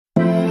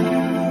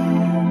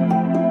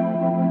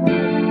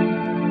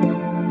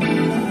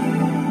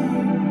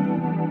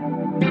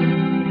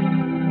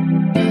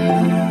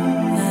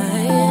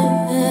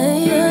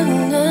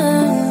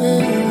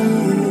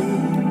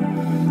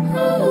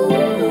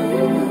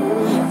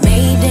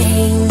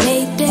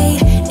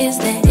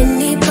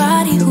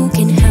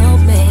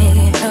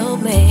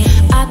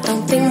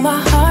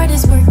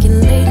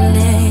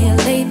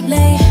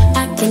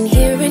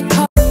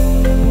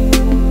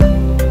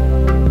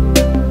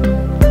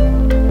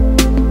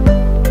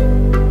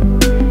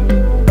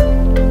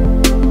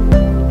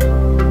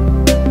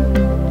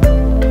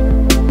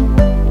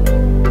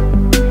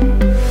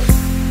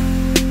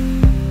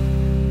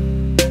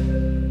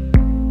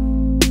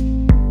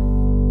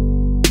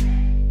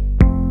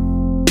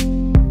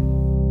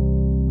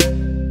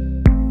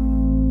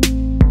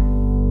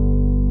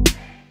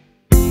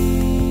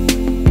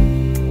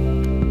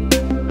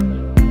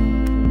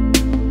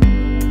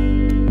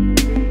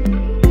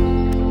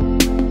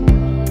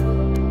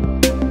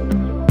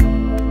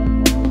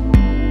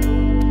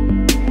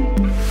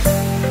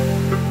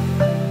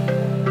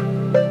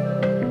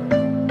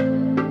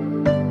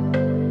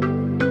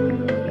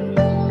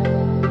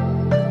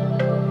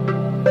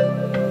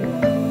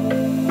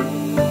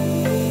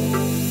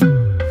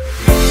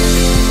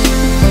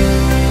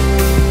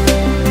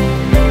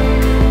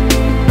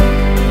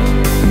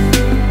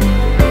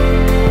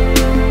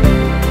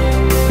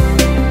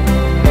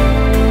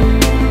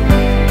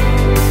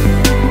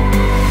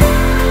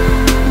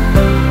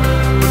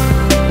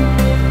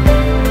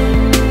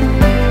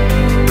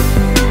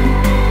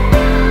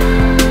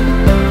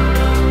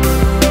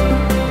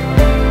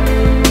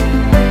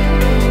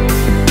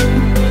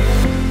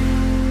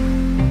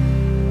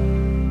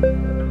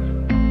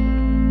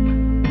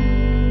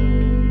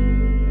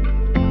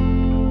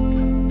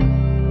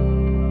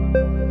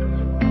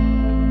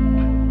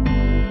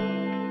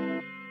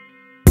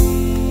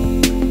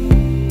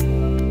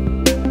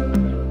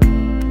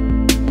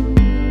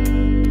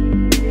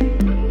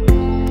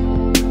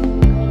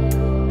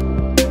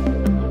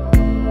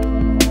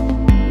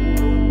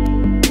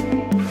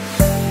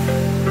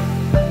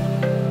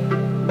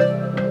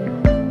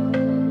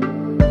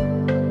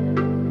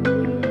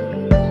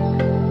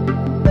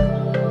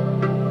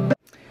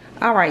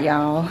All right,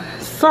 y'all,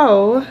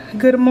 so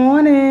good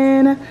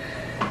morning,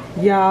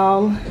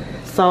 y'all.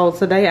 So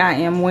today I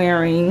am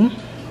wearing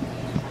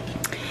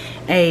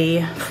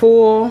a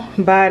full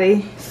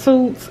body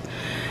suit,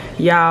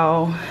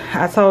 y'all.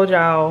 I told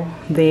y'all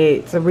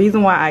that the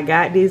reason why I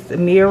got this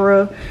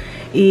mirror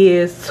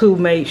is to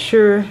make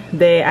sure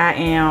that I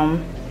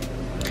am,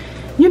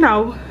 you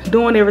know,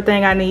 doing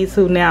everything I need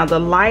to. Now the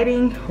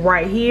lighting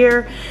right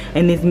here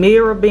and this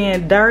mirror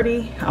being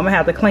dirty, I'm gonna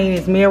have to clean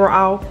this mirror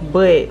off,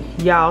 but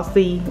y'all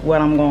see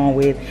what I'm going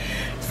with.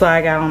 So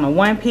I got on a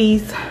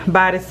one-piece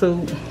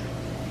bodysuit,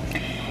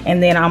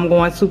 and then I'm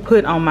going to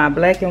put on my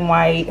black and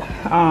white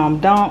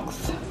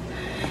dunks,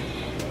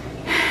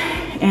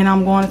 and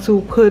I'm going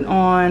to put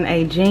on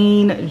a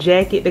jean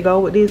jacket to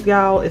go with this,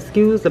 y'all.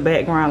 Excuse the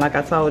background. Like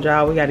I told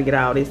y'all, we got to get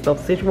all this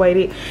stuff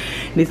situated.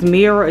 This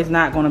mirror is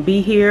not going to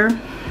be here,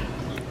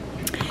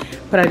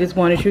 but I just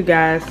wanted you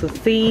guys to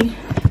see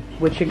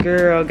what your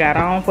girl got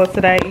on for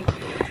today.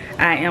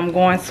 I am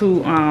going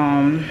to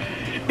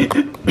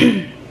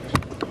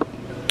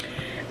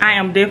I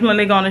am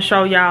definitely going to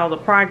show y'all the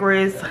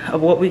progress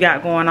of what we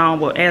got going on,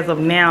 but as of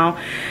now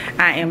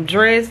I am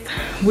dressed.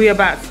 We're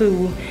about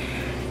to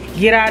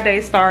get our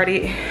day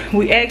started.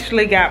 We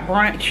actually got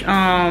brunch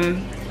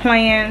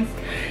plans,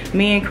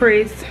 me and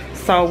Chris,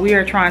 so we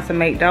are trying to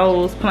make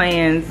those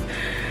plans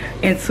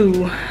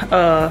into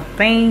a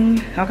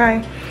thing.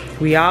 Okay,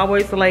 we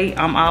always late.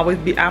 I'm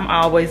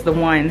always the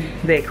one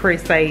that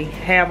Chris say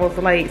have us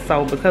late,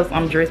 so because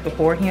I'm dressed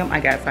before him,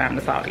 I got time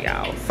to talk to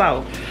y'all.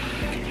 So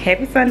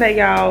happy Sunday,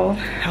 y'all.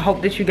 I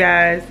hope that you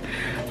guys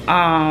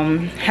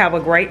have a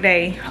great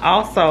day.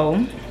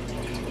 Also,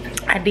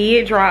 I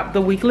did drop the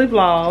weekly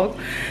vlog,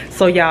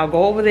 so y'all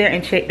go over there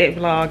and check that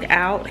vlog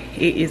out.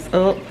 It is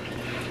up.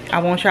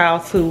 I want y'all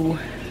to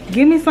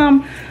give me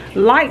some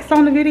likes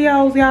on the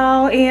videos,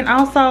 y'all, and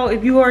also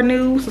if you are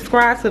new,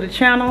 subscribe to the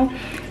channel.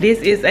 This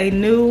is a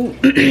new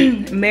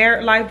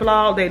married life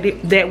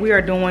vlog that we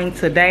are doing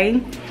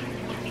today.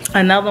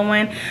 Another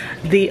one,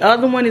 the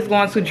other one is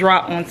going to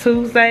drop on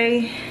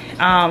Tuesday,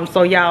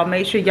 so y'all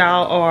make sure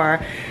y'all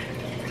are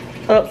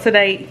up to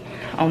date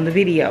on the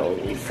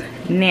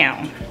videos.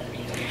 Now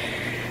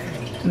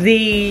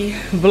the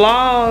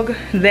vlog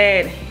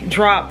that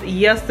dropped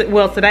yesterday,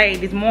 well today,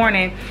 this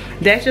morning,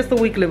 that's just the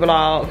weekly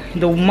vlog.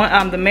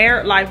 The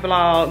married life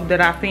vlog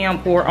that I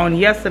filmed for on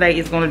yesterday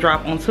is going to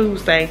drop on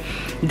Tuesday.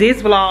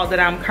 This vlog that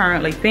I'm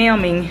currently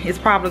filming is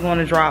probably going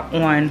to drop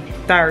on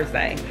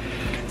Thursday.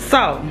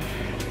 So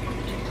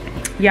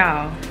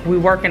y'all, we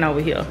working over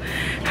here.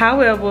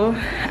 However,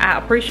 I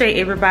appreciate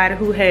everybody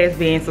who has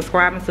been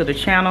subscribing to the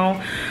channel,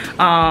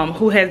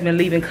 who has been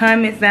leaving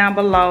comments down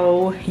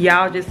below.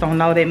 Y'all just don't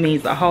know, that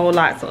means a whole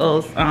lot to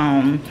us.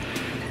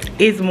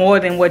 It's more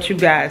than what you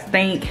guys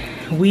think.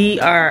 We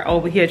are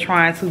over here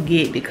trying to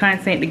get the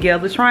content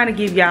together, trying to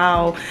give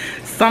y'all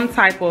some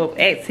type of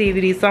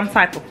activity, some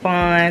type of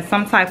fun,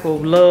 some type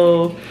of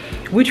love.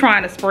 We're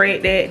trying to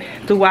spread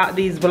that throughout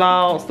these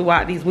vlogs,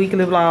 throughout these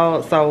weekly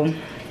vlogs. So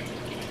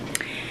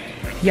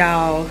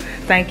y'all,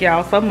 thank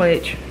y'all so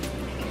much.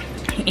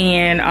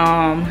 And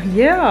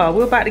yeah,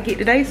 we're about to get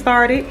the day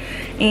started,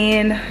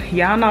 and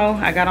y'all know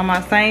I got on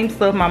my same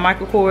stuff, my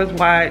Michael Kors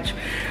watch,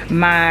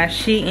 my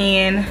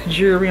SHEIN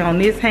jewelry on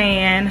this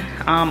hand,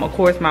 of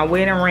course my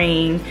wedding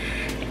ring,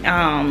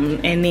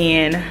 and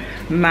then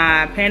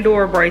my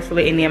Pandora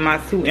bracelet, and then my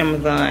two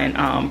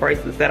Amazon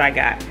bracelets that I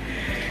got.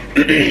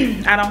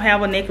 I don't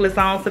have a necklace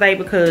on today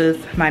because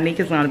my neck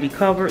is going to be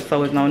covered,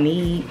 so there's no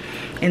need.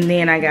 And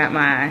then I got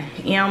my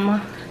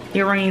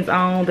earrings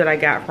on that I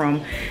got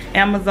from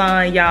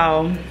Amazon,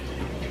 y'all.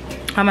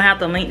 I'm gonna have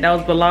to link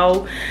those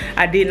below.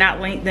 I did not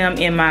link them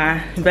in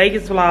my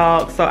Vegas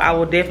vlog, so I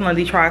will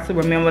definitely try to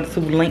remember to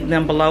link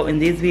them below in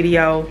this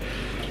video.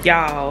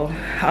 Y'all,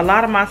 a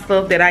lot of my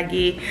stuff that I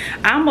get,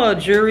 I'm a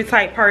jewelry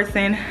type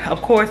person.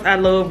 Of course I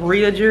love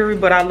real jewelry,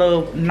 but I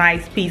love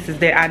nice pieces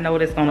that I know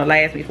that's gonna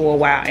last me for a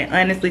while. And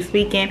honestly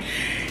speaking,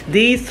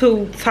 these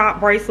two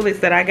top bracelets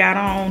that I got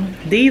on,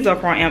 these are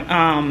from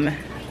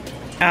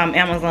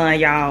Amazon,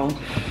 y'all.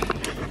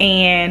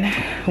 And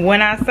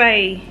when I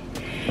say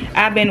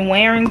I've been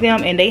wearing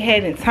them and they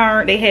haven't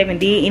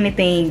did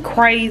anything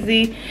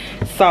crazy,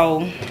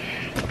 so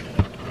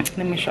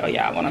let me show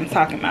y'all what I'm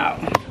talking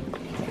about.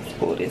 Let's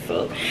pull this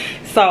up.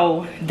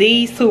 So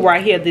these two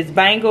right here, this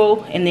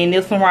bangle, and then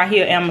this one right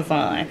here,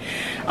 Amazon.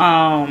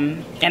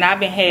 And I've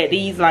been had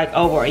these like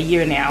over a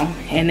year now,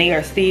 and they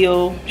are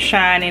still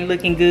shining,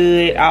 looking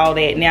good, all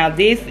that. Now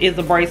this is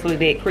a bracelet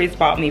that Chris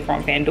bought me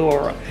from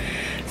Pandora,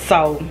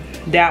 so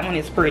that one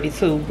is pretty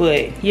too.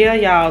 But yeah,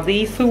 y'all,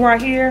 these two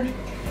right here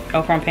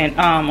are from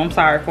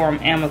from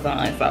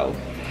Amazon. So,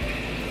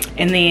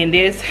 and then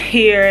this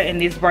here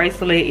and this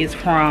bracelet is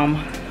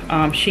from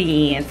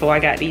SHEIN. So I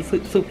got these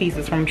two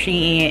pieces from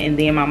SHEIN, and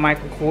then my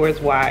Michael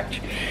Kors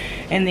watch,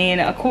 and then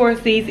of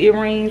course these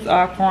earrings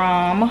are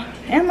from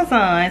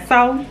Amazon.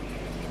 So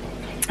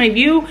if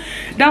you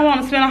don't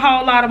want to spend a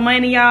whole lot of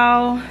money,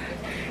 y'all,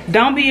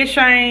 don't be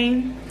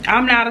ashamed.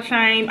 I'm not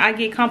ashamed. I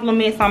get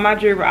compliments on my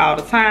jewelry all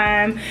the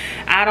time.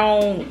 I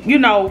don't, you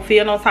know,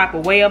 feel no type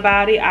of way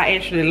about it. I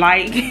actually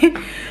like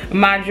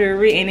my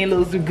jewelry and it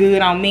looks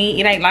good on me.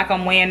 It ain't like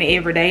I'm wearing it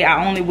every day.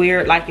 I only wear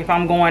it like if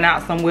I'm going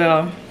out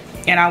somewhere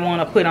and I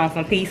want to put on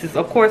some pieces.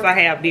 Of course, I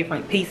have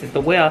different pieces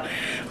to wear.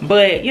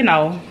 But, you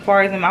know, as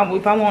far as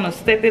if I want to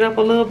step it up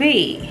a little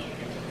bit.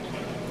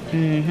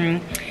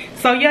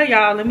 So, yeah,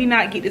 y'all, let me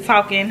not get to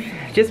talking.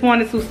 Just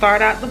wanted to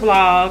start out the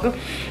vlog.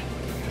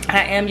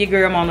 I am your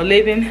girl Mona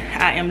Living.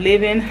 I am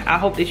living. I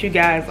hope that you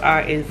guys are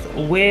as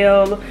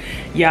well.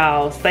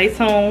 Y'all stay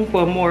tuned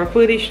for more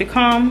footage to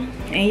come.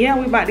 And yeah,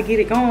 we about to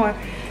get it going.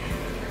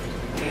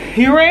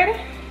 You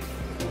ready?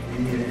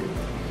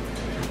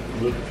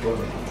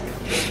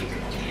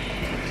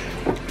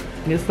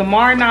 Mr.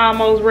 Martin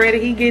almost ready.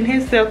 He getting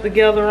himself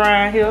together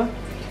around here.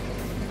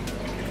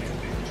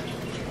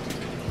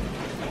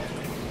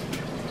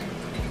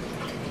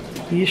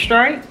 You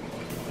straight?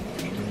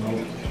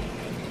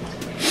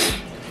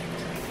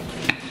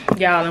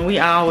 Y'all, and we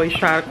always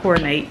try to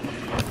coordinate.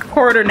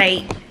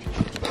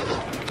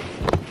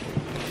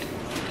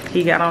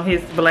 He got on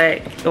his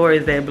black, or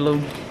is that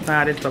blue?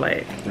 Nah, it's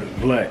black. It's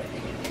black.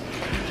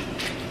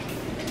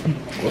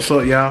 What's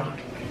up, y'all?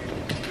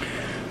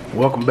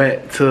 Welcome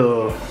back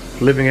to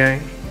Living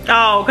Gang.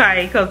 Oh,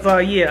 okay, cause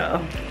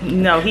yeah,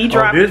 no, he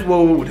dropped. This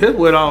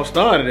where it all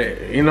started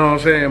at. You know what I'm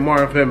saying?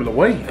 Martin Family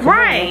Way.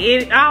 Right,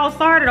 it all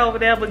started over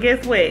there, but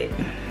guess what?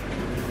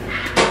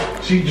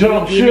 She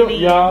jumped ship,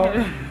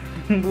 y'all.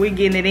 We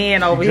getting it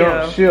in over here.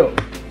 Jump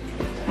ship.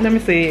 Let me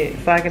see it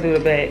so I can do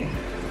it back.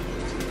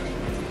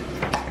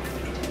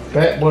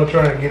 Fat boy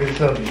trying to get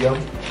himself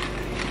together.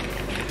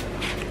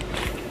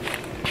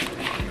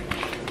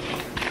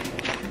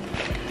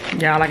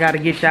 Y'all, I gotta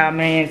get y'all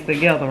mans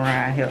together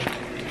around here.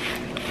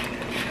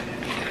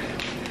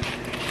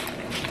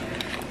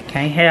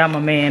 Can't have my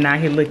man out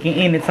here looking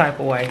any type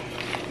of way.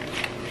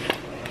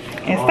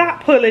 And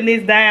stop pulling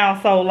this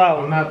down so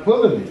low. I'm not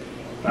pulling it.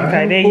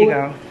 Okay, there you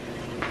go.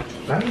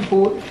 I can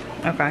pull it.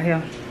 Okay,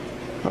 here.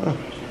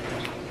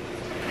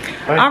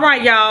 All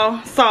right,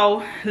 y'all.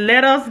 So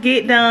let us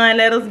get done.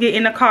 Let us get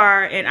in the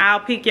car, and I'll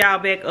pick y'all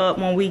back up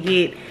when we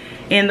get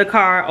in the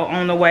car or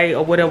on the way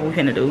or whatever we're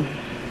gonna do.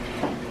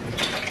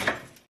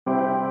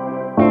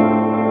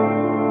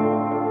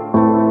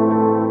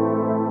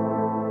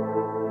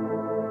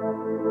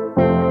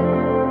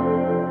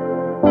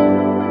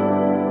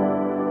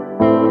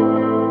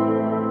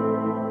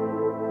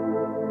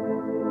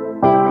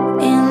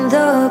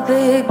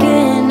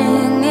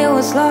 Beginning, it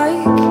was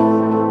like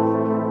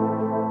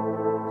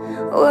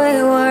we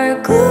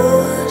were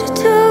glued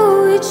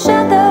to each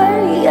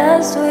other,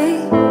 yes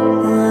we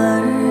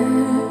were.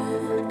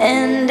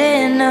 And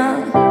in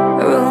a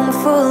room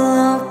full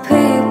of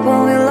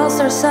people, we lost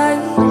our sight.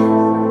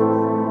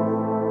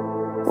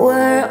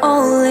 We're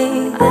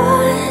only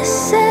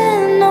us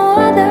and no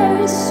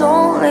others,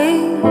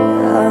 only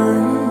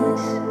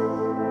us.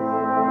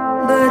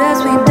 But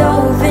as we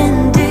dove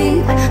in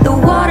deep, the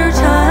water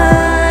turned.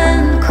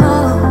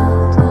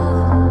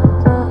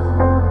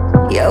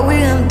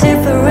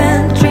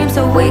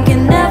 We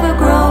can never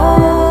grow.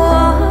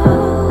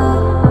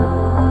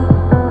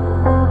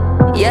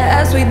 Yeah,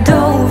 as we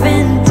dove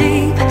in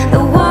deep, the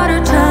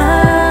water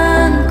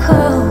turned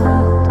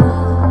cold.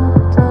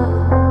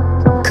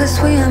 Cause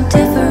we have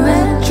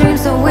different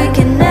dreams, so we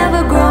can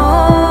never grow.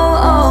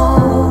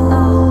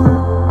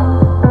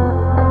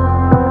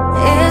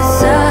 It's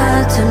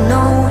sad to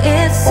know,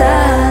 it's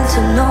sad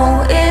to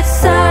know, it's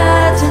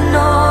sad to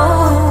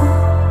know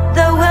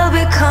that we'll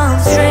become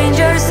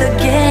strangers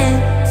again.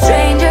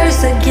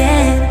 Strangers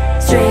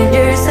again,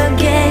 strangers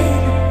again.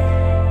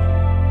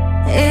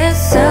 It's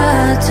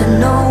sad to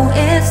know,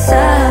 it's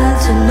sad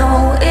to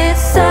know,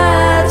 it's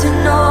sad to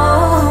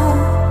know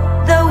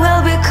that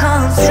we'll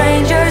become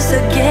strangers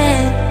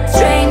again,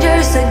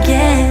 strangers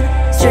again,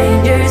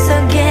 strangers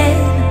again.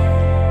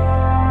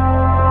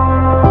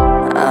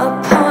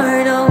 A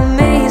part of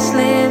me is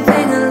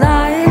living a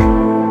lie.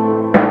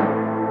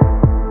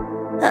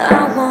 I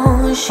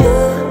want you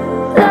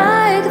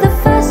like the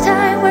first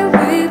time we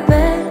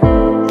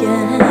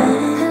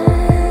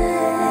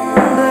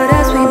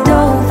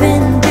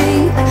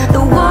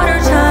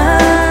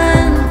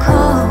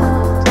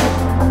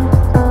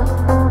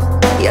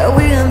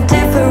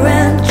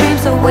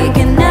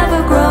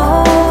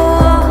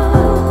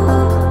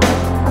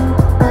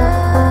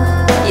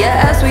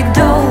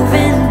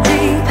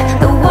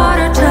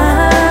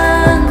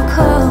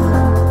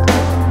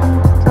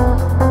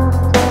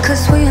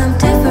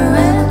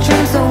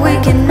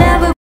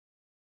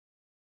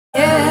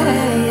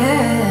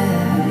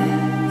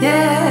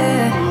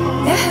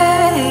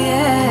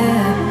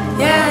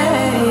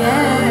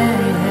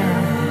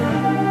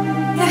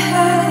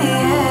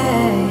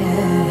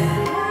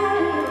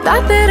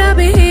thought that I'd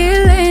be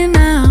healing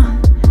now.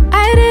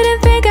 I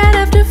didn't think I'd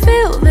have to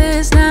feel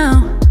this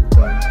now.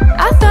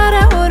 I thought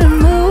I would've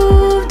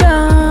moved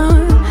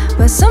on,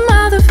 but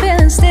somehow the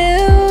feeling's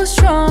still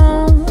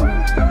strong.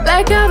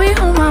 Like I'll be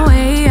on my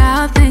way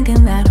out,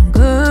 thinking that I'm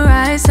good,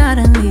 right?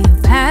 Suddenly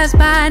you pass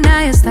by,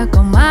 now you're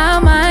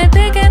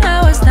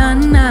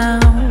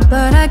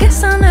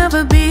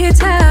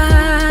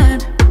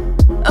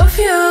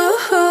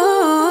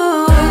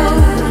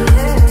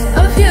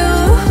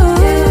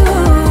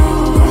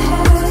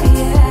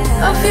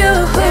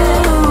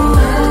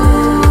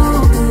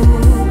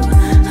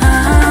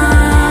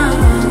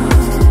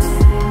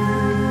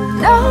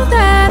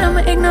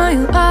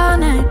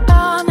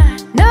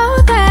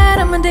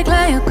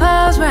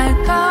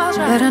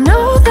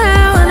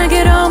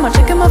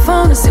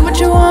wanna see what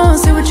you want,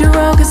 see what you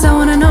wrote, cause I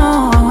wanna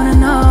know, I wanna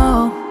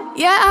know.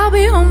 Yeah, I'll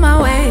be on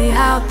my way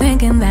out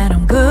thinking that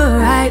I'm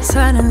good, right?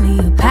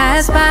 Suddenly you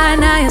pass by,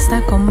 now you're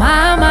stuck on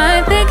my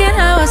mind, thinking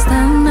how it's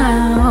done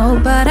now.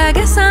 But I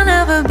guess I'll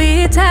never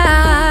be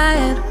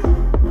tired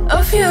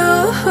of you,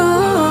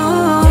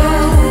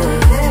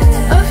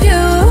 of you,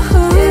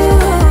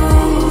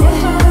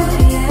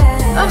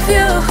 of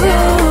you.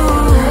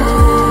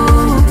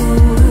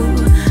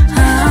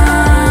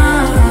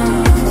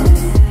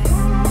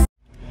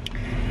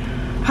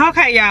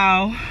 Okay,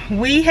 y'all,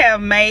 we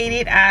have made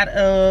it out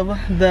of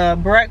the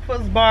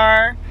Breakfast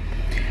Bar.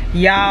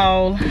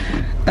 Y'all,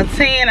 a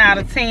 10 out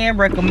of 10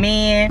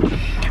 recommend.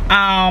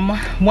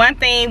 One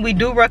thing we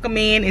do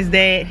recommend is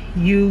that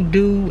you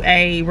do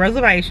a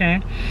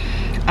reservation,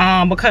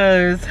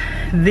 because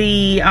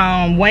the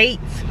wait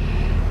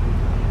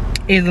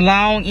is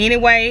long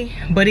anyway.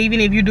 But even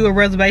if you do a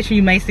reservation,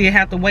 you may still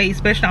have to wait,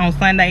 especially on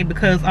Sunday,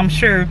 because I'm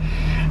sure,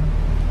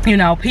 you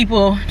know,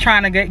 people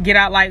trying to get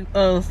out like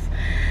us.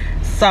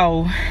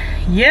 So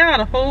yeah,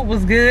 the food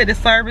was good, the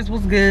service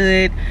was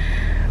good.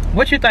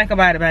 What you think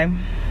about it, babe?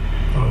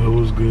 Oh, it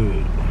was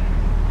good.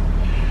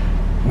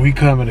 We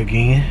coming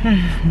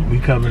again. We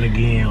coming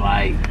again.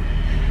 Like,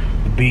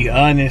 to be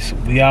honest,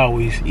 we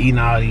always eating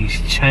all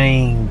these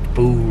chain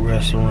food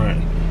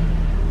restaurants,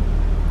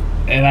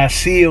 and I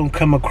see them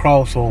come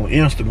across on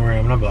Instagram,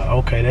 and I'm like,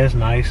 okay, that's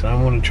nice, I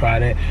want to try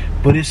that.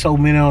 But it's so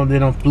many of them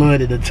that I'm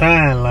flooded the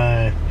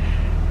timeline.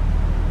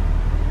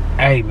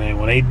 Hey man,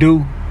 when they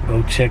do,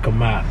 go check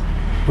them out.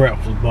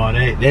 Breakfast Bar,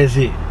 that's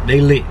it.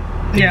 They lit.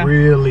 They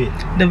real lit.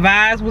 The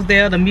vibes was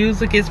there. The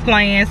music is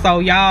playing, so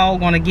y'all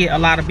gonna get a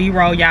lot of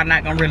B-roll. Y'all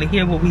not gonna really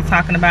hear what we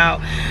talking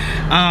about.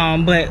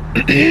 But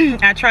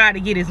I tried to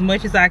get as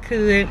much as I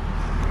could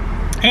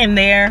in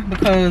there,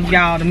 because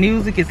y'all, the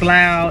music is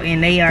loud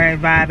and they are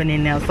vibing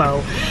in there.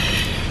 So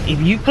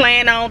if you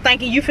plan on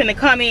thinking you finna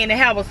come in and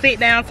have a sit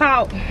down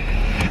talk,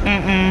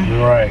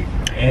 right.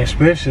 And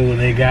especially when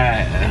they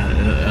got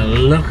a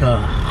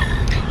liquor.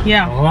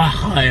 Yeah.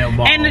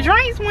 And the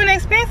drinks weren't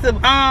expensive.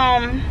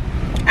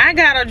 I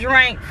got a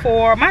drink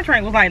for, my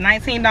drink was like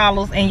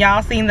 $19, and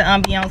y'all seen the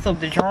ambiance of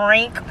the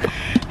drink.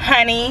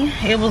 Honey,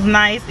 it was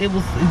nice. It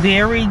was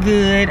very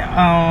good.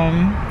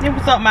 It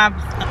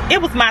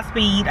was my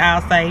speed,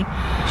 I'll say.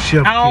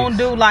 Chef I don't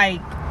do like,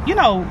 you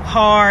know,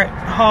 hard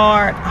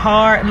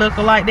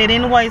liquor like that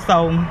anyway,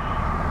 so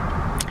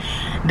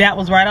that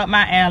was right up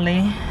my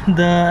alley.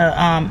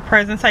 The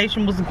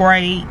presentation was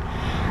great.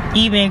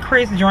 Even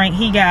Chris drank,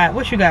 he got,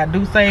 what you got,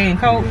 Douce and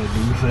Coke? Yeah,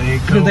 Douce and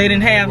Coke. Because they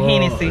didn't have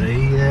Hennessy.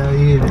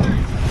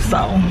 Yeah.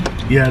 So.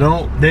 Yeah,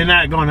 they're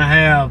not going to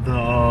have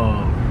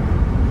the,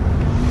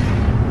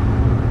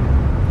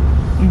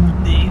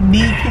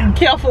 be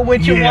careful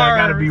with your words. I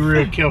gotta be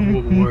real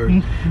careful with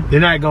words.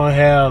 They're not going to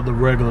have the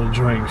regular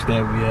drinks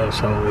that we have.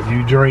 So if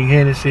you drink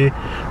Hennessy,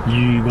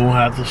 you're going to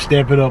have to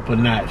step it up a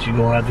notch. You're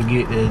going to have to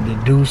get the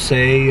Douce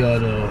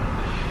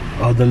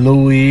or the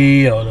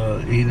Louis, or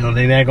the, you know,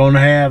 they're not gonna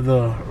have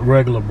the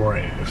regular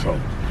brand. So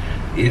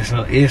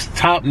it's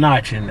top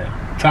notch in there,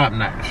 top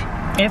notch.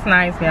 It's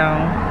nice,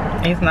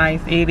 y'all. It's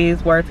nice. It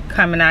is worth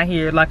coming out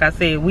here. Like I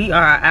said, we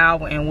are an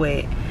hour and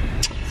what,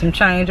 some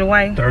change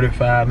away,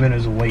 35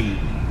 minutes away.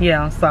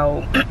 Yeah,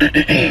 so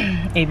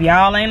if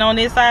y'all ain't on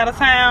this side of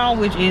town,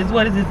 which is,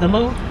 what is it,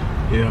 Duluth?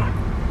 Yeah.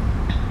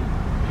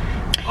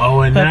 Oh,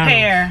 and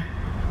prepare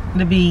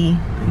to be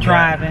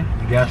driving.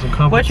 You got some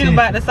competition. What you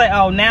about to say?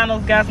 Oh,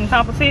 Nano's got some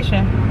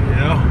competition.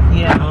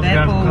 Yeah,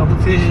 that food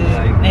is good.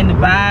 Like, and the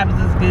vibes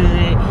is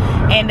good.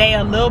 And they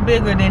a little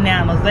bigger than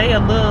Nano's. They a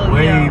little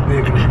way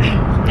bigger.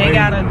 They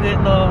got a good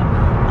little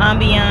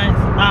ambiance.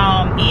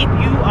 If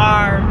you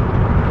are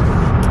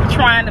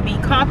trying to be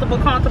comfortable,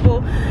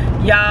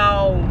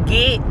 y'all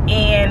get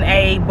in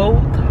a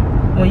booth.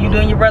 When you're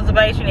doing your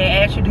reservation, they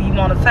ask you, do you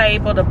want a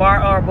table, the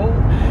bar, or a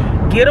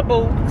booth? Get a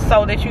booth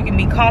so that you can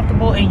be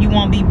comfortable and you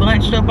won't be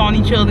bunched up on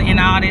each other and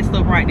all that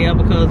stuff right there,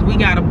 because we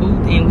got a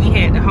booth and we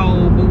had the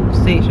whole booth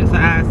section to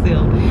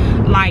ourselves.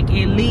 Like,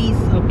 at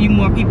least a few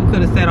more people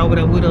could have sat over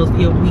there with us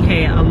if we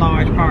had a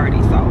large party.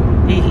 So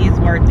it is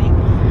worth it.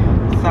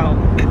 So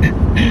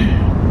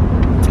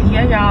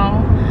yeah,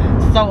 y'all,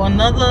 so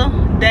another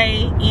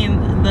day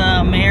in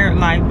the Married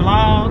Life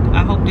vlog.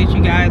 I hope that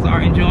you guys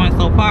are enjoying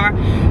so far.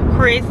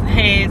 Chris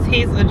has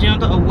his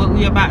agenda of what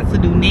we're about to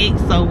do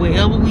next, so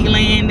wherever we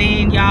land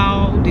in,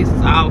 y'all, this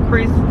is all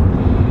Chris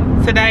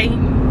today.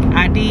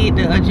 I did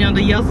the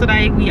agenda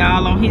yesterday. We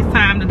all on his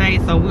time today,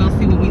 so we'll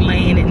see what we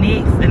land in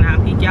next, and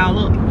I'll pick y'all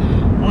up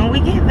when we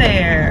get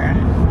there.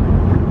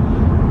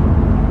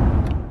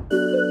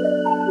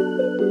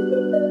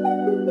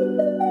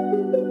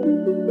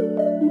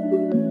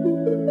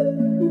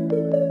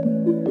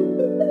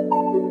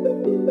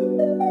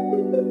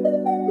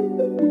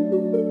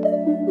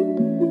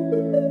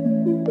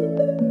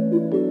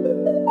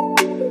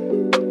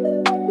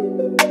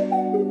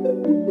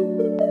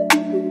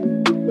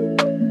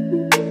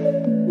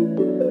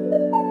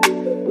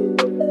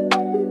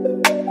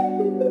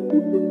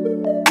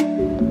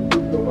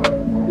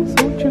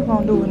 So what you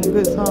gonna do in the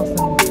good sauce?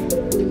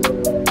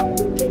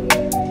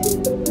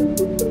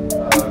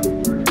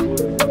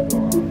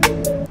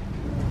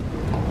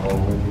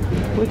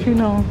 you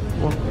know.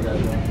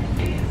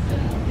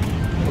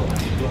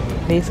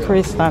 This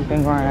Chris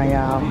stomping ground,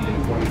 y'all.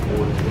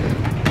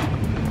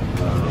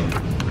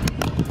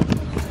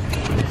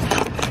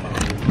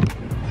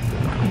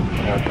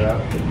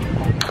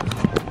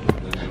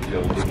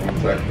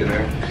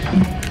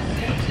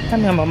 I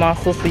remember my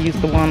sister used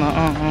to wanna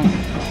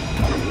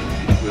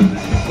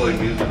play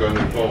music on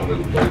your phone,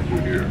 it'll play through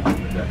here.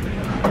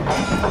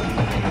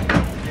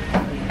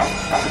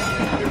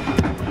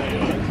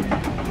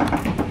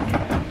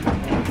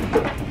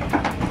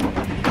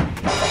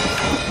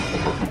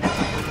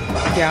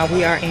 Yeah,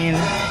 we are in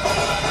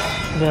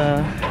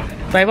the,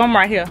 babe, I'm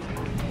right here.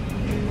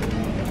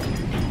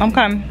 I'm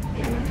coming.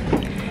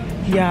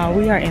 Yeah,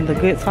 we are in the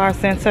Guitar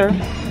Center.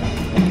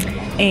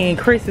 And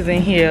Chris is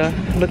in here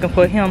looking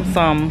for him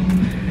some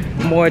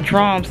more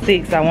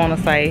drumsticks, I want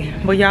to say.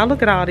 But y'all,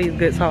 look at all these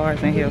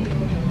guitars in here.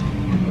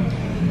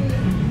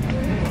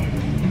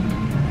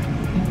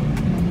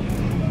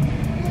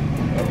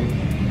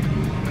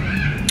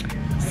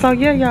 So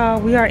yeah,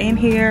 y'all, we are in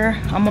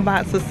here. I'm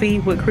about to see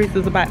what Chris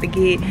is about to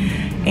get.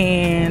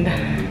 And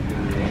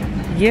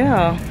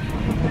yeah,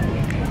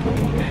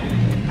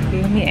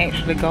 let me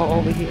actually go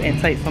over here and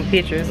take some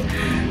pictures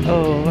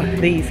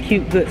of these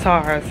cute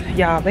guitars.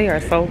 Y'all, they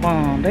are so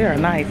bomb. They are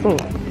nice.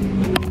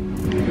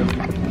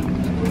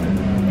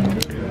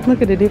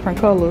 Look at the different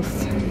colors.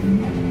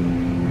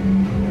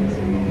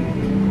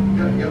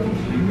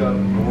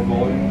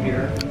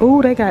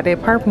 Ooh, they got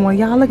that purple one.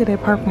 Y'all, look at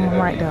that purple one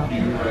right there.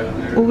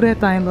 Ooh, that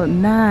thing look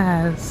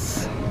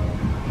nice.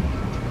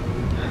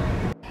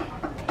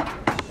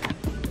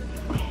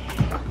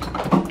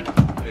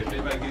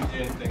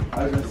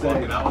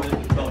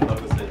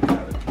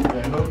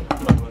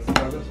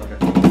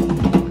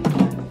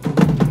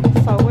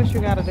 So what you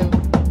gotta do?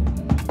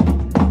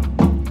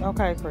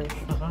 Okay, Chris.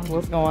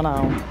 What's going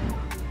on?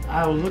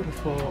 I was looking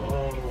for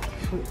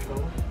foot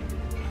cover,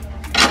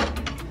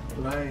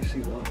 but I ain't see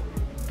one.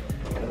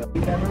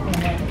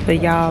 For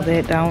y'all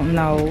that don't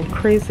know,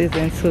 Chris is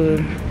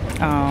into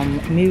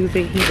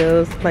music. He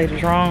does play the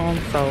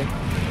drums, so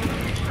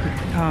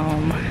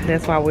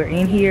that's why we're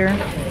in here.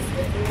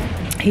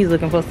 He's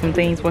looking for some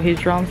things for his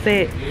drum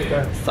set.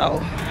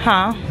 So,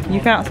 you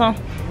found some?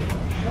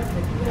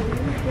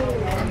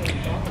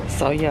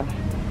 So yeah,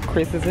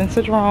 Chris is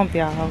into drums,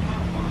 y'all.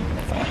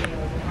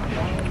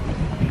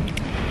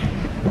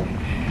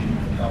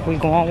 We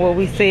going where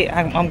we said.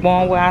 I'm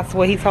going where I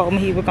swear he told me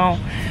he was going,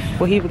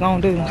 what he was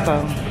gonna do.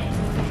 So.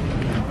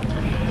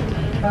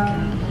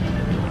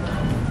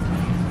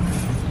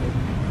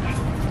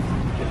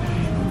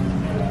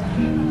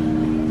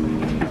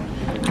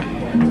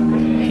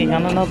 He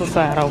on another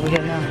side over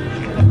here now.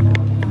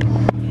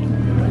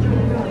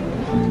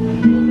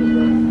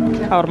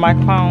 Oh, the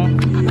microphone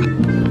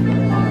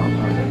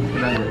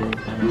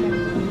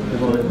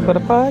for the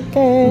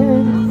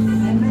podcast.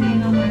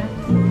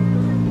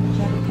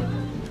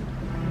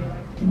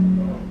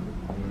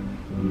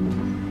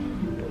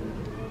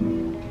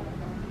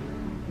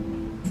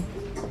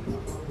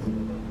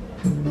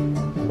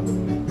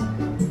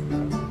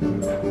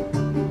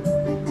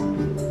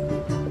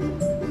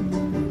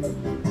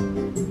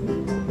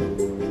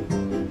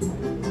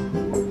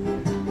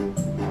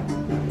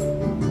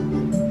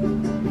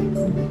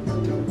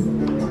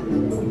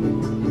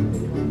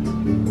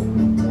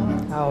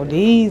 Oh,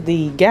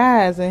 these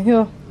guys in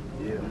here.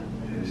 Yeah,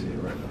 that's it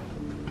right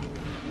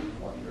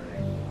now.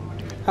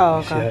 Oh,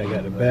 okay. See how I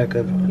got the back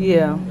of it?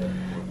 Yeah.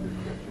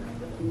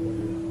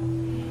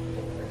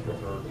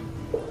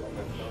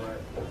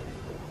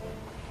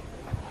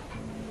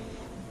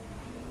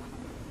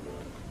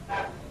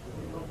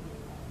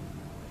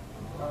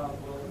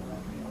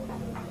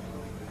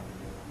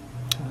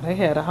 They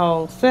had a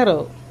whole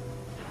setup.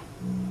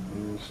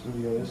 In the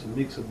studio, it's a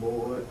mixer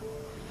board.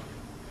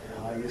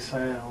 I like it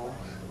sounds.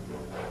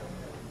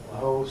 The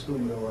whole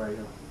studio right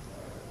here.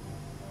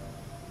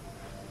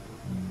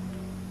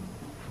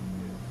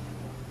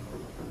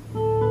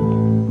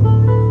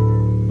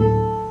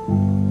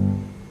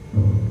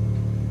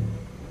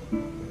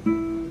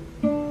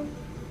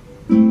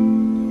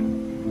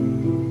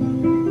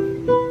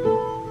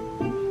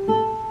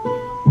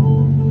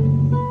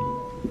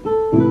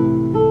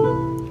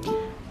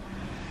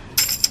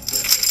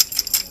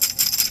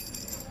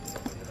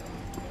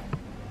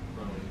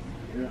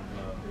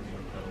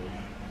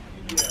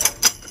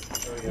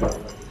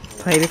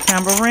 Play the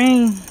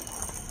tambourine.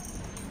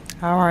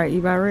 All right, you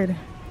about ready?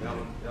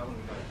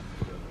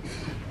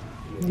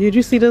 Did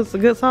you see those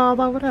guitars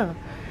over there?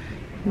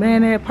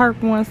 Man, that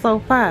purple one so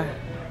fire.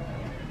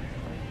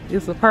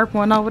 It's a purple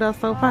one over there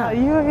so fire.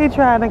 You ain't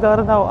trying to go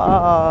to no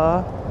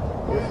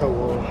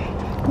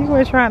you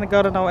ain't trying to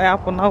go to no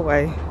Apple, no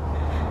way.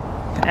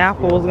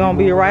 Apple was gonna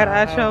be right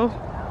out show.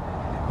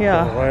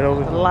 Yeah, Right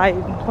over here. light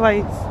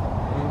plates.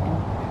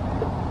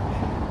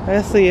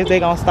 Let's see if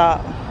they gonna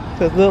stop.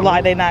 Cause look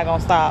like they not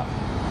gonna stop.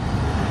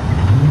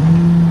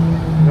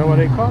 That's why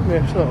they call me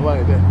and stuff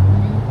like that.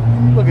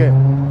 Look at it.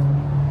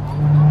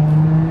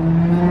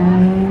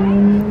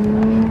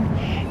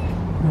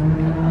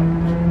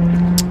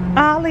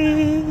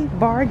 Ollie,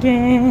 bar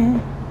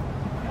bargain.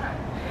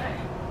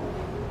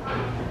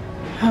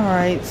 All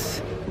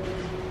right.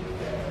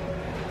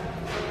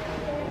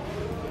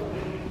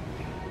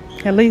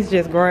 At least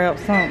just grab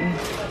something.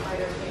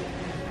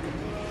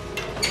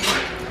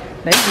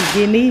 They be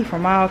getting these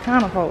from all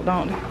kind of folk,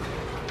 don't they?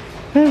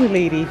 Let me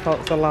leave these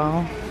folks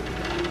alone.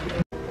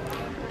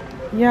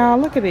 Y'all,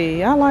 look at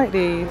these. I like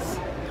these.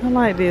 I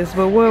like this,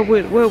 but what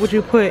would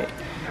you put?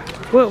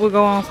 What would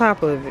go on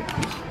top of it?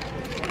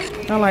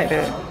 I like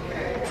that.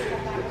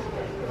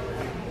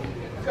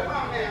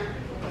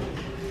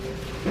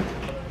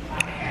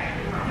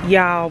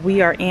 Y'all,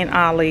 we are in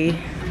Ollie.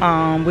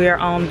 We are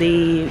on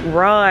the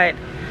rod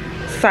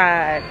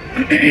side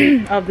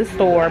of the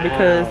store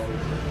because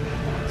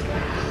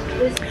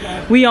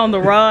we on the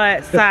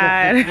rod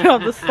side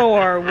of the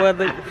store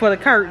for the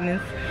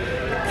curtains,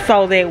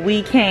 so that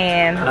we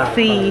can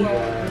see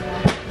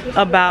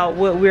about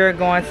what we're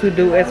going to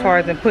do as far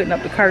as in putting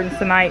up the curtains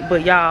tonight.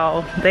 But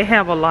y'all, they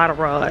have a lot of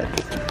rods.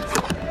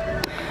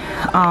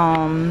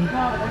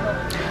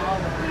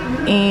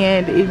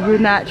 And if you're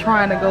not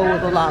trying to go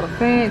with a lot of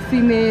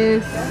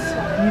fanciness,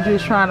 you're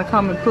just trying to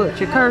come and put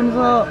your curtains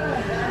up,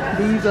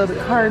 these are the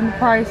curtain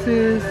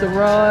prices, the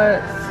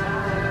rods.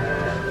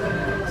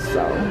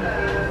 So,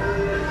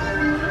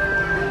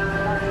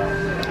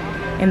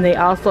 and they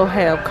also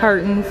have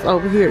curtains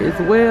over here as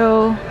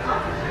well.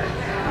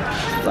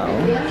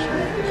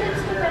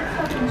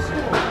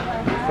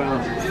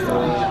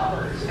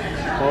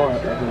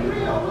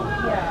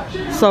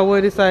 So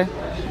what did it say?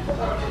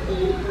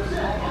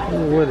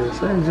 What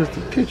is it? It's just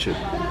a picture.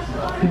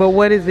 But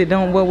what is it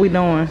doing? What we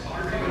doing?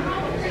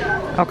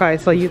 Okay,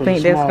 so you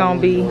think that's gonna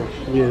be?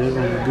 Yeah, that's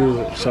gonna be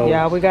good. So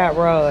yeah, we got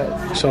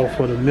rods. So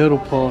for the middle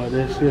part,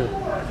 that's it.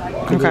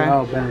 Okay.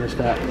 All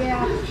balanced out.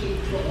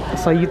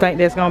 So you think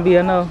that's gonna be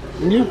enough?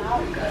 Yeah.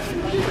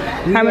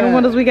 How many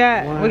windows we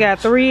got? We got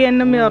 3 in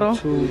the middle,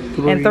 2,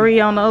 3, and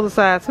 3 on the other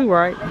side too,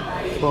 right?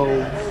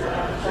 4,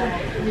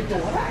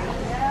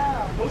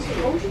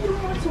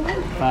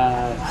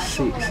 5,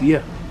 6.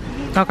 Yeah.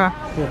 Okay.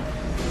 Yeah.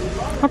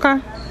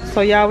 Okay.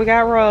 So y'all, we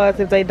got rods.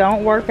 If they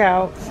don't work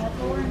out,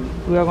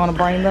 we are gonna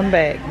bring them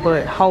back,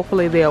 but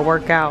hopefully they'll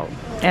work out.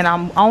 And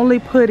I'm only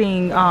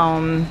putting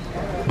the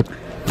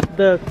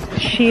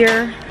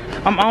sheer.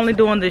 I'm only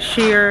doing the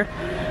sheer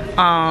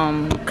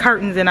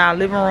curtains in our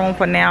living room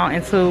for now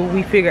until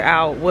we figure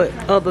out what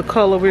other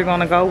color we're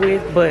gonna go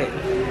with. But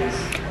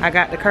I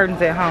got the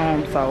curtains at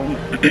home, so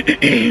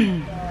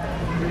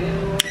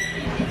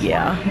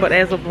yeah. But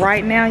as of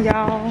right now,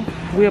 y'all,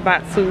 we're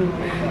about to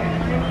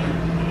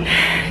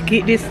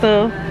get this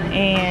stuff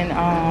and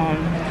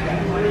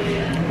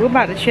we're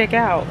about to check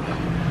out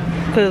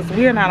because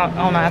we're not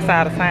on our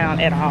side of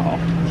town at all.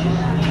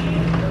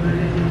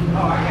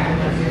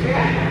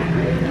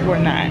 We're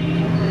not.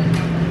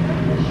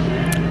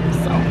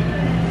 So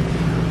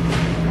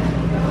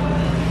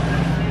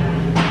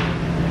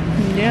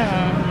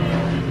yeah.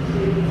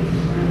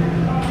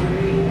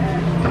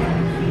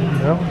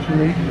 That's what you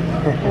need.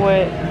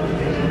 What?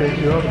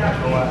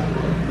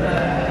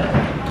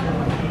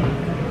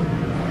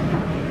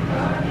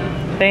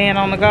 Staying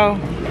on the go.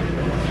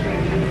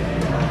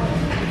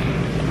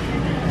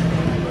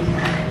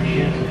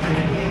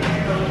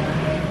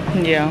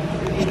 Yeah.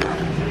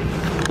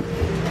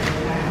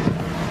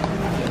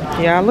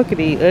 Yeah, look at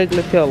these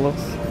ugly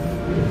pillows.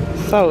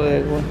 So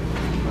ugly.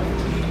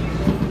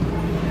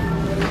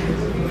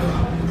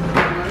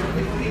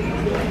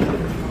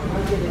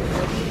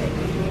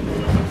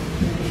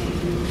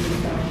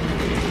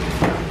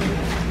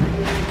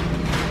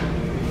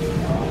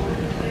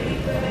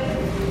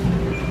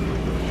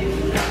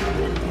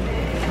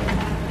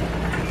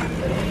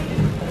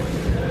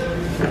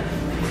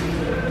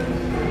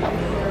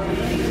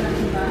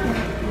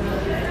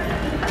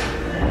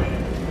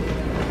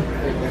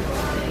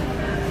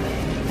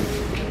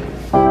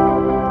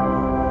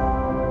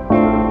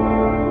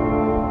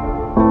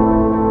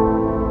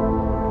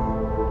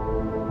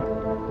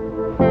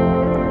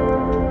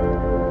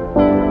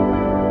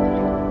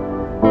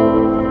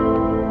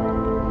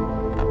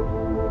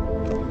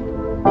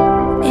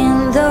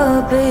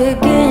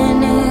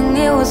 Beginning,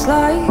 it was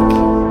like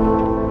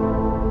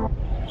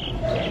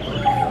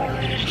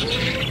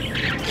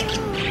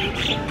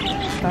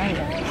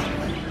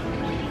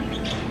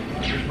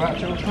It's about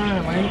your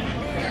time, ain't it?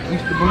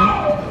 Mr.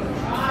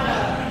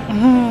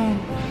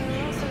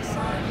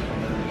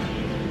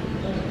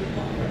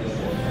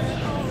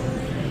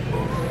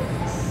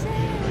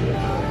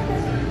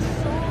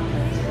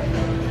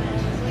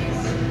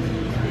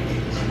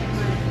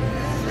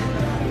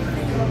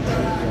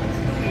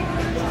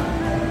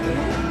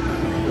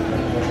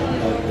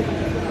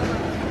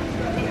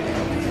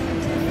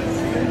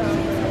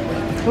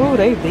 Ooh,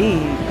 they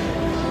big.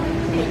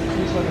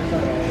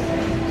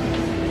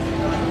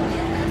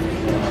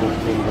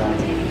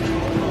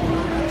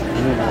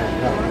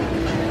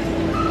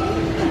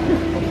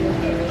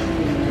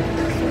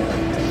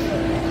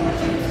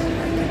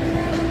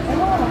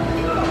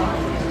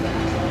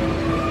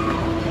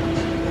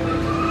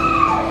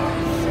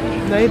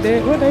 They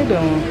did. What they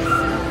doing?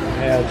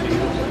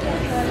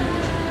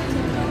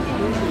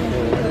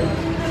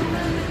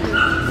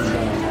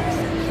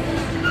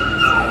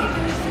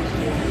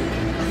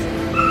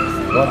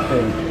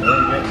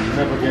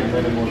 Never get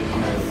many more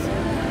tomatoes.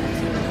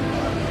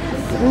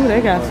 Ooh,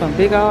 they got some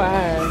big old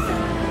eyes.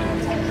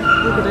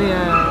 Look at their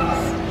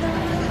eyes.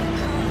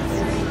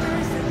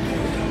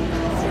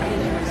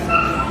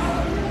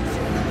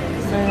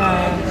 Their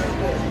eyes.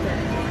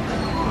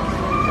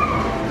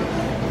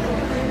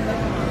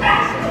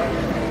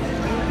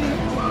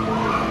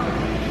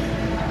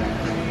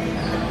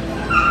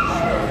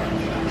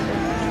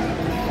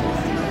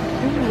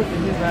 Ooh, look at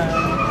his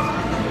eyes.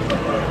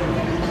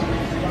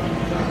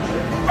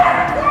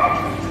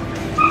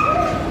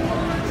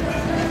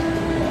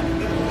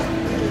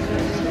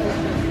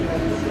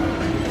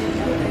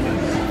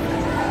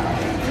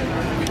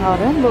 Oh,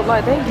 them look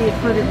like they get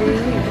pretty big.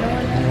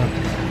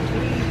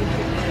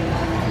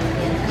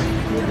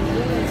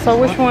 So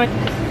which one?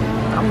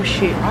 Oh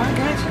shit. I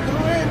got you. Go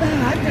ahead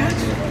now. I got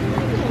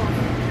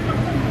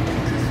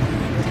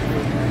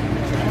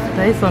you.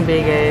 They some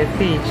big ass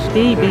fish.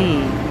 He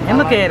big. And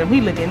look at him.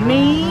 He looking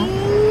mean.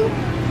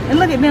 And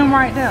look at them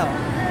right there.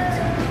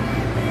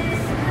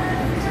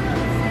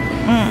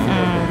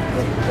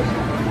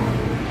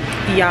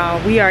 Y'all,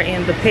 we are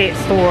in the pet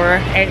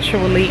store,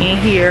 actually in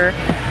here,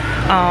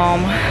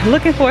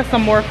 looking for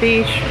some more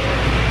fish.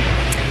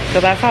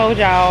 Cause I told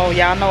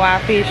y'all know our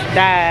fish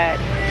died.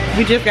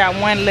 We just got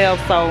one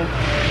left, so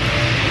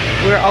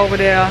we're over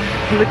there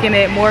looking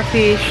at more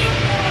fish,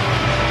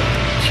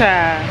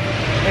 child,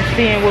 and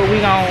seeing what we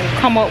gonna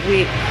come up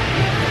with.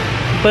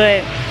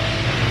 But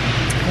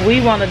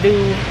we want to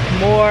do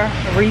more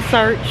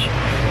research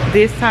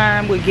this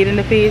time with getting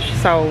the fish,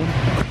 so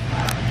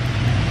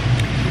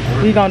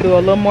we gonna do a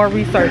little more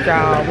research,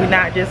 y'all. We're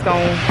not just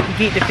gonna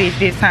get the fish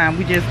this time.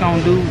 We just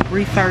gonna do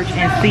research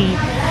and see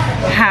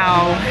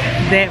how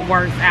that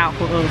works out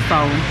for us. So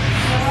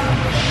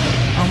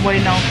I'm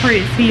waiting on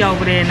Chris. He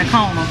over there in the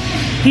corner.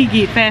 He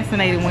get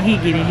fascinated when he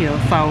get in here,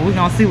 so we're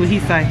gonna see what he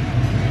say.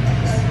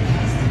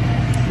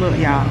 Look,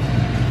 y'all.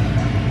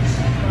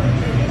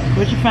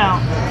 What you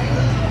found?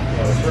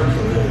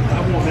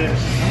 I want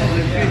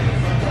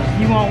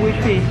that. You want which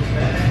fish?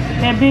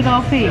 That big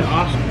old fish.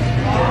 Awesome.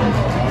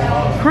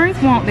 Chris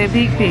want that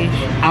big fish.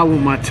 I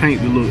want my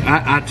tank to look.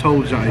 I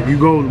told y'all, if you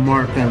go to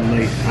Mark Family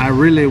Lake, I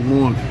really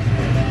want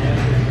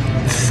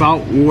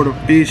saltwater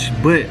fish,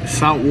 but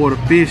saltwater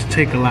fish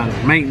take a lot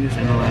of maintenance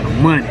and a lot of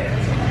money.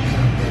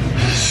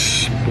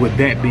 With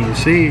that being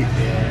said,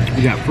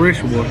 we got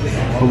freshwater,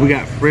 but we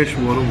got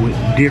freshwater with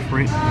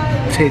different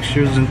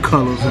textures and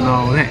colors and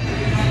all that.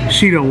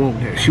 She don't want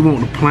that. She want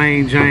the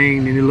plain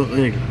Jane and it look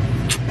ugly.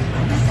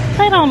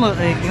 They don't look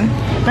ugly.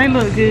 They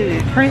look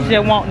good. Chris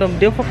just want them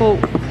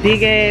difficult,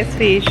 big ass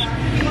fish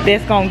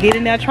that's gonna get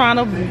in there trying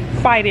to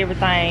fight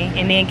everything,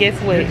 and then guess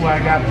what? That's why I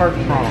got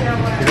purple from.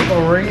 It's a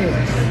red.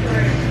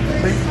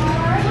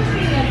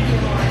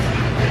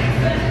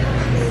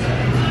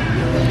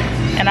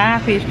 And our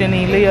fish didn't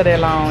even live that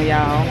long,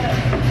 y'all.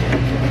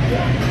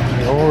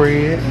 No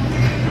red.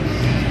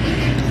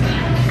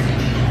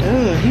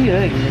 Ugh, he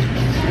ugly.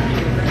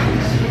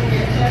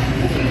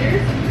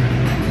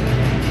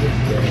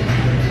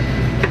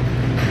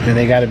 And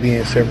they gotta be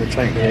in separate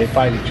tanks. They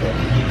fight each other.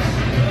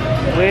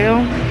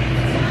 Well,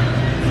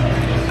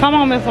 come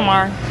on, Miss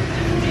Lamar.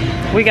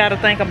 We gotta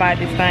think about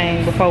this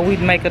thing before we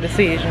make a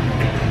decision.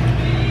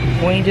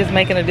 We ain't just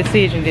making a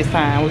decision this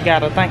time. We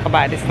gotta think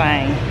about this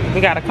thing.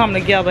 We gotta come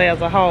together as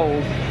a whole.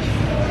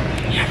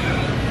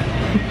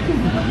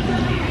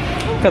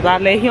 Cause I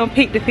let him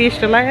pick the fish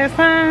the last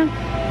time.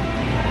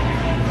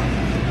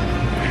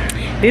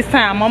 This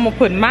time I'm gonna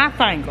put my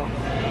finger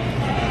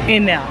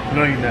in there.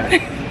 No, you're not.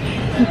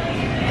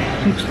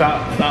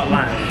 Stop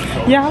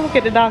lying. Y'all look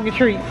at the doggy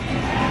treat.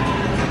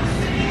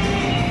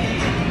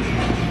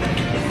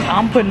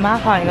 I'm putting my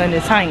finger in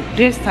the tank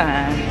this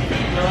time.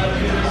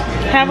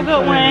 Have a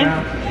good one.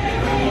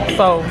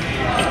 So,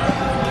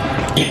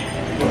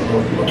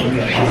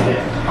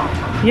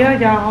 yeah,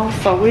 y'all.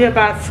 So we're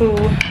about to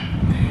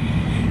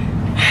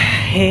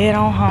head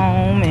on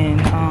home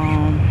and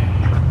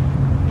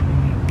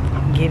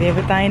get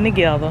everything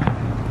together.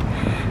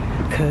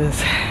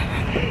 Cause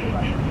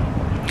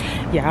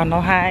y'all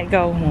know how it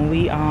go when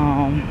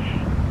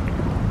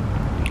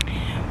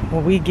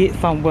we get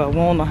somewhere. We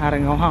don't know how to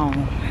go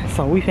home.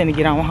 So we finna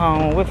get on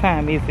home. What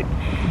time is it?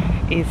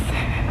 It's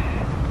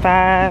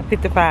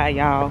 5:55,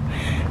 y'all.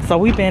 So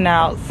we've been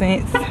out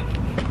since,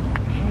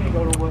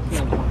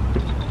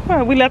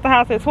 well, we left the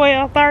house at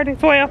 12:30,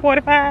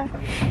 12:45.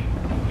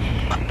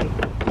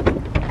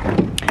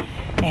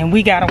 And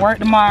we gotta work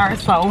tomorrow,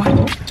 so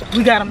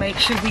we gotta make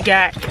sure we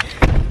got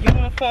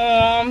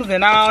uniforms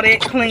and all that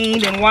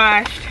cleaned and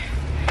washed.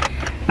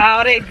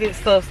 All that good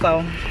stuff,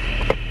 so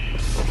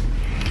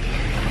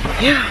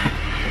yeah.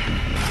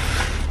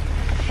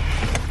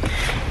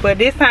 But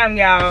this time,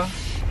 y'all,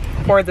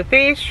 for the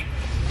fish,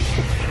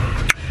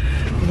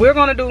 we're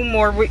gonna do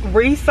more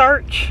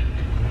research,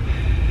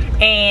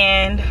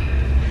 and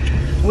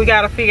we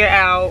gotta figure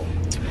out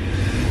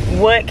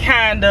what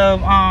kind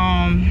of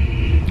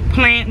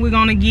plant we're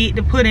gonna get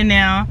to put in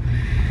there,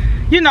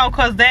 you know,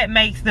 cause that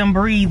makes them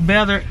breathe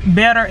better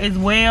as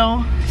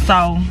well.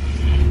 So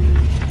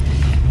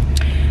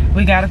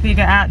we gotta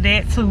figure out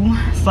that too.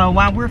 So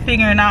while we're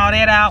figuring all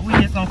that out, we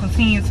just gonna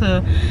continue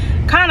to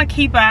kind of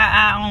keep our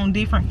eye on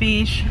different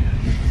fish.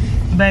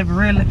 Baby,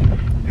 really?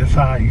 That's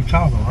how you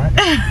talking, right?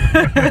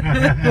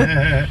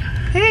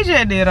 He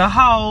just did a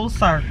whole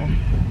circle.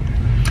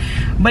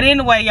 But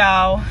anyway,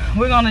 y'all,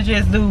 we're gonna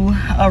just do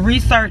a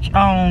research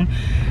on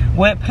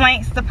what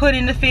plants to put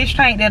in the fish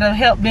tank that'll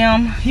help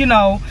them, you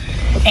know,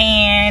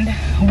 and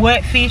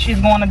what fish is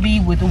gonna be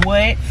with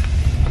what.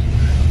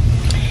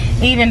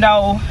 Even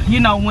though, you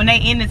know, when they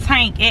in the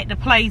tank at the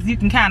place, you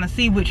can kind of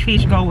see which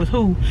fish go with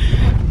who.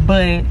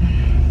 But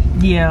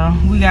yeah,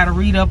 we gotta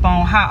read up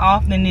on how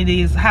often it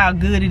is, how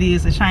good it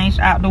is to change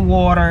out the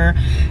water,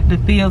 the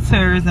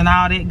filters and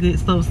all that good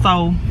stuff,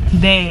 so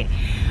that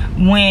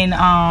when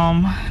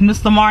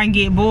Mr. Martin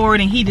get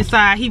bored and he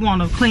decide he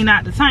want to clean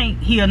out the tank,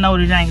 he'll know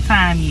that it ain't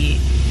time yet.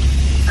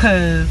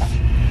 Cause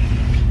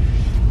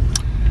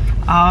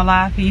all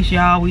our fish,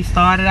 y'all, we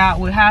started out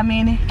with how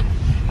many?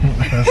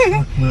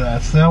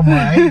 7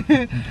 or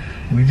 8.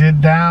 We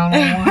just down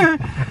on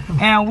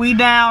 1. And we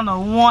down to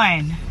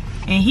 1.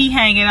 And he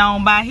hanging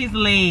on by his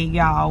leg,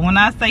 y'all. When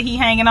I say he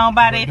hanging on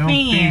by that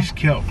fin. Fish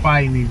kept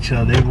fighting each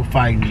other. They were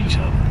fighting each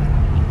other.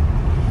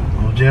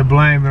 Don't just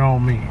blame it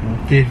on me.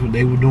 Fish,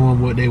 they were doing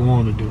what they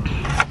wanted to do.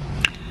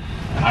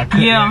 I cut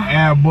that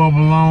air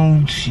bubble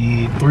on.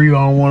 Shit, 3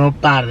 on 1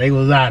 up out of it. They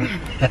was out of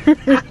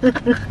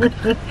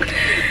it.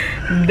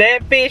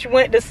 That fish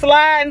went to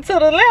sliding to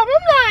the left.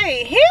 I'm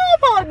like, he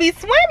don't supposed to be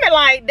swimming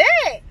like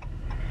that.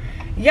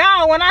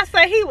 Y'all, when I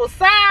say he was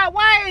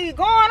sideways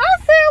going, I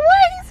said,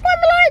 what? He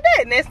swimming like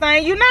that? Next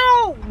thing you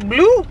know,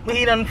 bloop,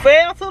 he done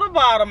fell to the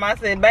bottom. I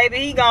said, baby,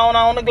 he gone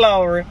on to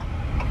glory.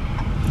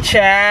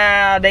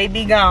 Child, they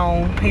be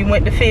gone. He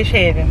went to fish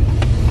heaven.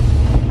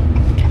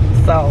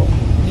 So,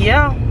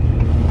 yeah.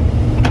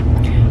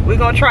 We're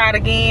gonna try it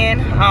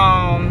again.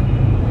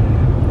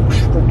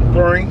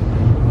 Spring.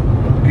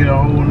 Get a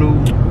whole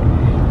new.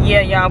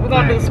 Yeah, y'all, we're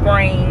gonna do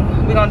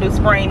spring. We're gonna do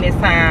spring this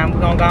time. We're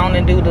gonna go on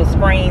and do the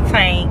spring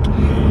tank.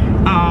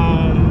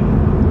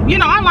 You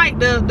know, I like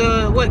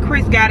the what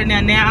Chris got in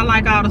there now. I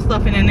like all the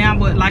stuff in there now,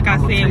 but like I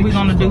said, we're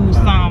gonna do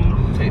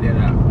some take that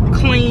out.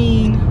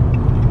 Clean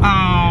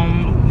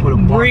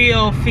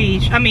real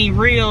fish,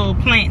 real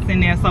plants in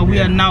there, so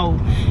we'll know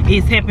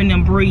it's helping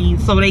them breathe,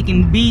 so they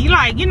can be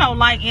like, you know,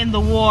 like in the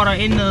water,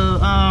 in the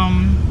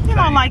you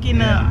know, like in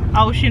the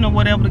ocean or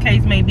whatever the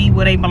case may be,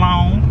 where they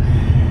belong.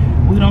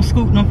 We don't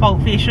scoop them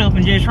folk fish up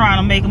and just trying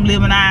to make them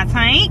live in our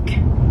tank.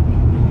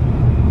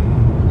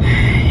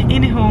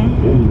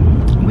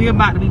 Anywho, we're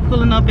about to be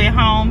pulling up at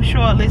home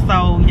shortly,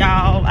 so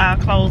y'all, I'll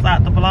close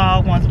out the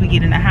vlog once we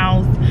get in the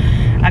house.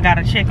 I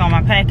gotta check on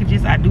my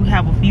packages. I do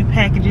have a few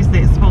packages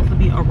that's supposed to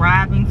be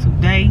arriving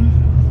today,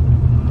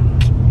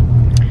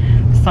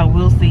 so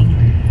we'll see.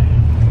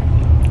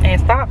 And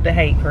stop the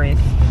hate, Chris.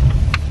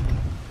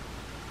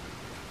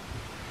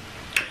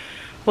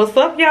 What's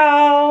up,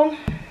 y'all?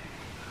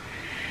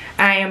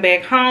 I am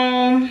back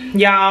home,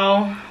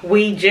 y'all.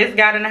 We just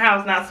got in the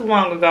house not too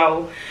long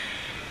ago.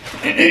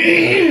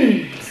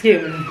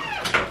 Excuse me.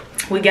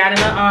 We just got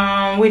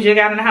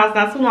in the house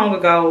not too long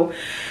ago.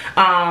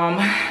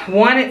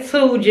 Wanted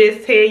to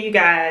just tell you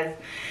guys,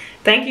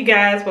 thank you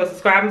guys for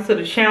subscribing to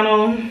the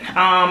channel.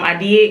 I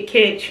did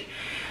catch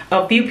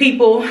a few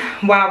people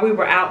while we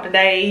were out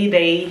today.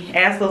 They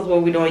asked us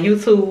what we doing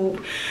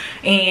YouTube,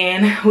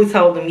 and we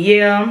told them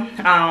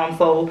yeah.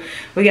 So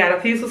we got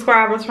a few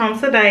subscribers from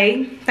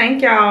today.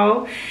 Thank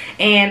y'all.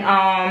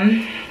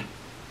 And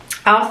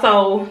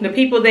also the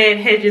people that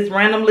had just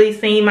randomly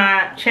seen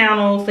our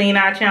channels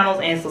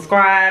and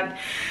subscribed,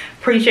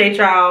 appreciate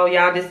y'all.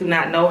 Y'all just do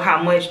not know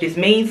how much this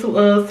means to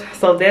us.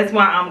 So that's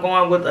why I'm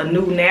going with a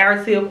new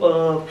narrative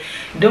of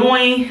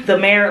doing the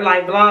married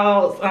life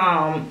vlogs.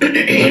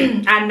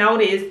 I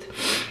noticed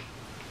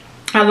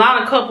a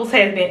lot of couples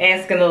have been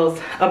asking us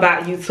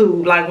about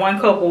YouTube. Like one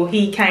couple,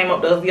 he came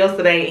up to us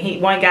yesterday.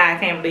 One guy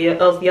came up to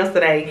us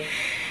yesterday,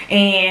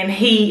 and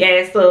he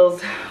asked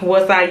us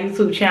what's our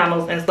YouTube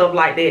channels and stuff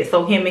like that.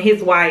 So him and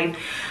his wife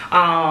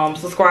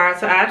subscribe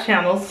to our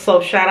channels, so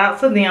shout out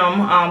to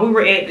them. We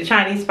were at the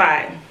Chinese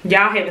spot.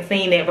 Y'all haven't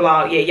seen that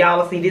vlog yet. Y'all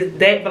will see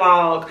that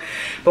vlog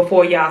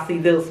before y'all see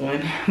this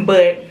one,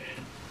 but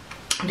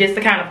just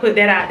to kind of put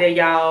that out there,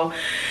 y'all.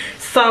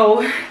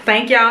 So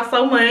thank y'all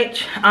so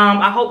much.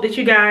 I hope that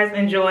you guys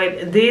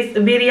enjoyed this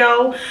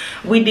video.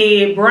 We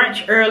did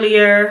brunch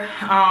earlier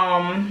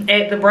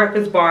at the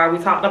Breakfast Bar. We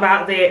talked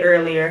about that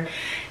earlier.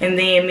 And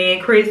then me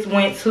and Chris he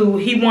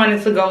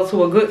wanted to go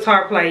to a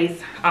guitar place.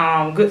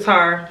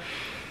 Guitar,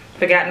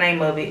 forgot the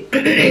name of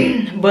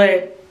it.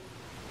 But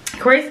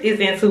Chris is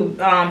into,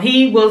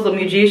 he was a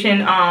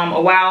musician a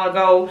while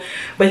ago,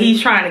 but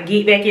he's trying to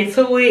get back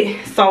into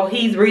it. So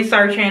he's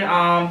researching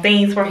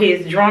things for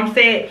his drum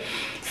set.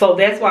 So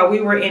that's why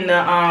we were in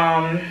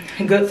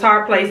the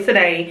guitar place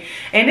today.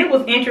 And it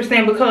was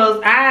interesting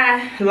because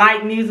I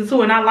like music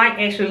too, and I like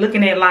actually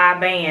looking at live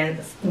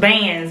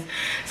bands.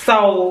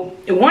 So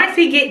once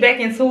he get back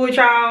into it,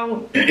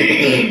 y'all,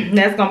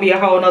 that's gonna be a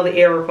whole nother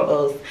era for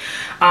us.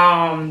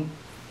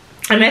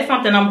 And that's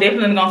something I'm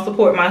definitely gonna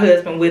support my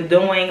husband with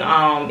doing.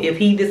 If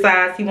he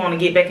decides he want to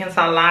get back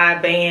into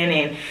live band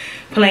and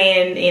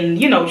playing in,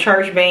 you know,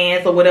 church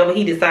bands or whatever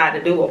he decide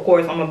to do, of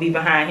course I'm gonna be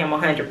behind him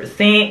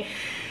 100%.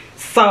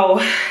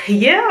 So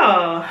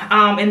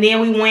yeah, and then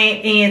we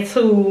went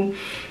into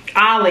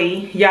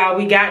Ollie, y'all.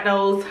 We got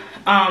those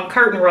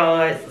curtain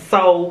rods.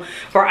 So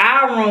for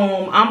our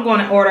room, I'm going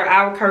to order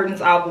our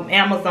curtains off of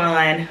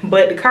Amazon,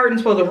 but the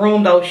curtains for the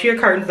room, those sheer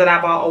curtains that I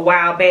bought a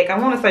while back, I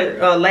want to say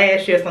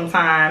last year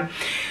sometime,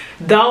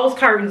 those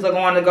curtains are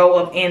going to go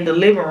up in the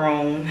living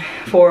room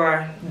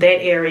for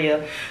that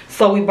area.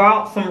 So we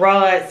bought some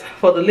rods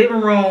for the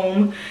living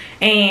room,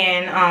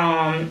 and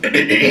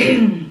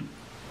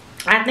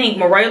I think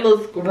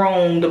Morela's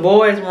room, the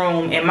boys'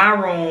 room, and my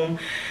room,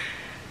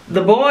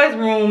 the boys'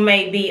 room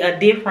may be a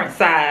different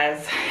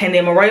size, and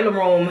then Morela's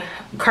room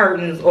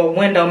curtains or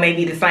window may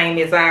be the same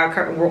as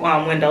our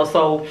window.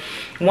 So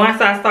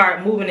once I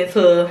start moving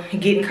into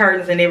getting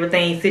curtains and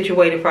everything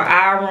situated for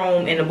our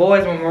room and the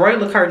boys' room,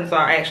 Morela's curtains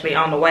are actually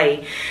on the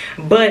way,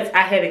 but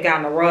I haven't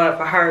gotten a rod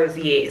for hers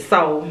yet.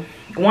 So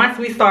once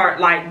we start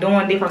like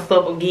doing different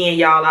stuff again,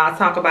 y'all, I'll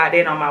talk about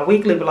that on my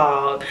weekly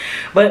vlog.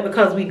 But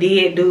because we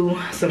did do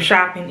some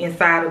shopping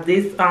inside of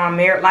this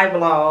Married Life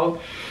vlog,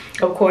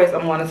 of course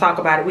I'm going to talk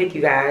about it with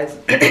you guys.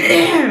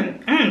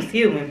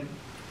 Excuse me.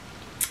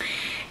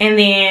 And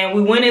then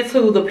we went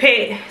into the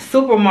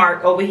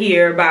PetSuperMarket over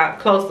here about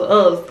close to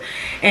us,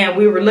 and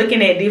we were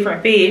looking at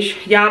different fish.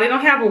 Y'all, they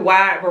don't have a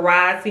wide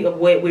variety of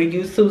what we're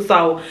used to,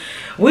 so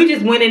we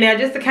just went in there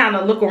just to kind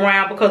of look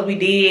around, because we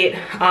did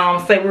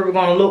say we were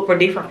going to look for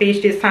different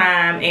fish this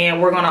time, and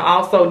we're going to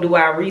also do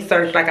our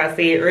research, like I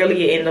said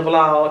earlier in the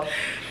vlog,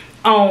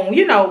 on,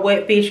 you know,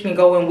 what fish can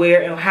go and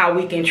where, and how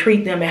we can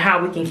treat them and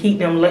how we can keep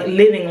them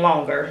living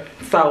longer.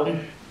 So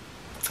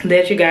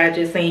that you guys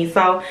just seen.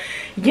 So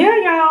yeah,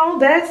 y'all,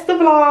 that's the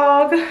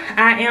vlog.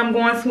 I am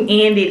going to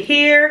end it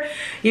here.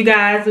 You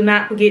guys, do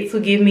not forget to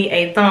give me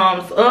a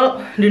thumbs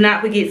up. Do not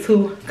forget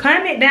to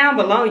comment down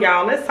below,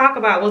 y'all. Let's talk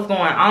about what's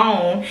going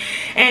on,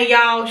 and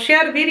y'all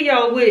share the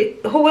video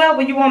with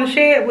whoever you want to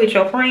share it with,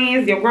 your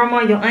friends, your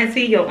grandma, your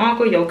auntie, your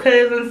uncle, your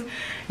cousins,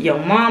 your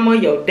mama,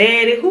 your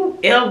daddy,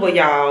 whoever,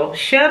 y'all.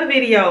 Share the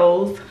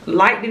videos,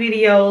 like the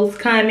videos,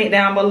 comment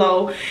down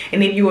below,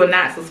 and if you are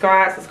not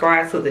subscribed,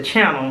 subscribe to the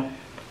channel.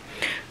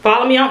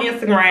 Follow me on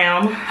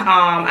Instagram.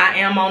 I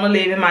am on the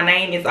living. My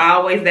name is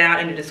always down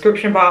in the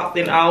description box,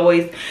 and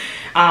always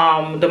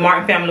the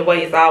Martin Family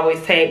Way is always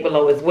tagged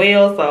below as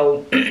well.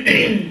 So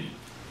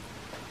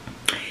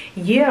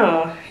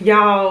yeah,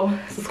 y'all,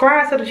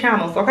 subscribe to the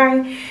channels,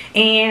 okay?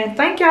 And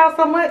thank y'all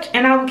so much,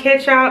 and I will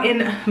catch y'all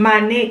in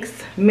my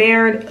next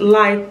Married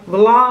Life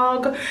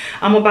vlog.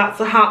 I'm about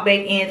to hop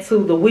back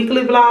into the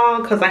weekly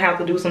vlog because I have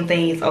to do some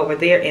things over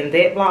there in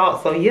that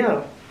vlog. So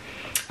yeah,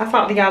 I'll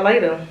talk to y'all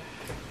later.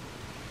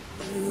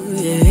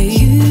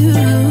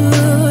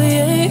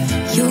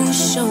 You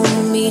show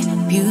me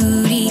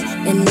beauty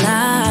and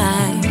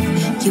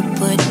life. You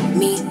put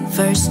me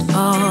first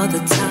all the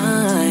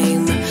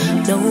time.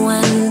 No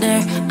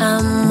wonder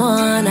I'm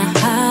on a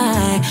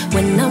high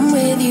when I'm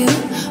with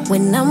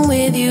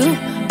you,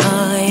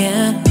 oh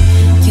yeah.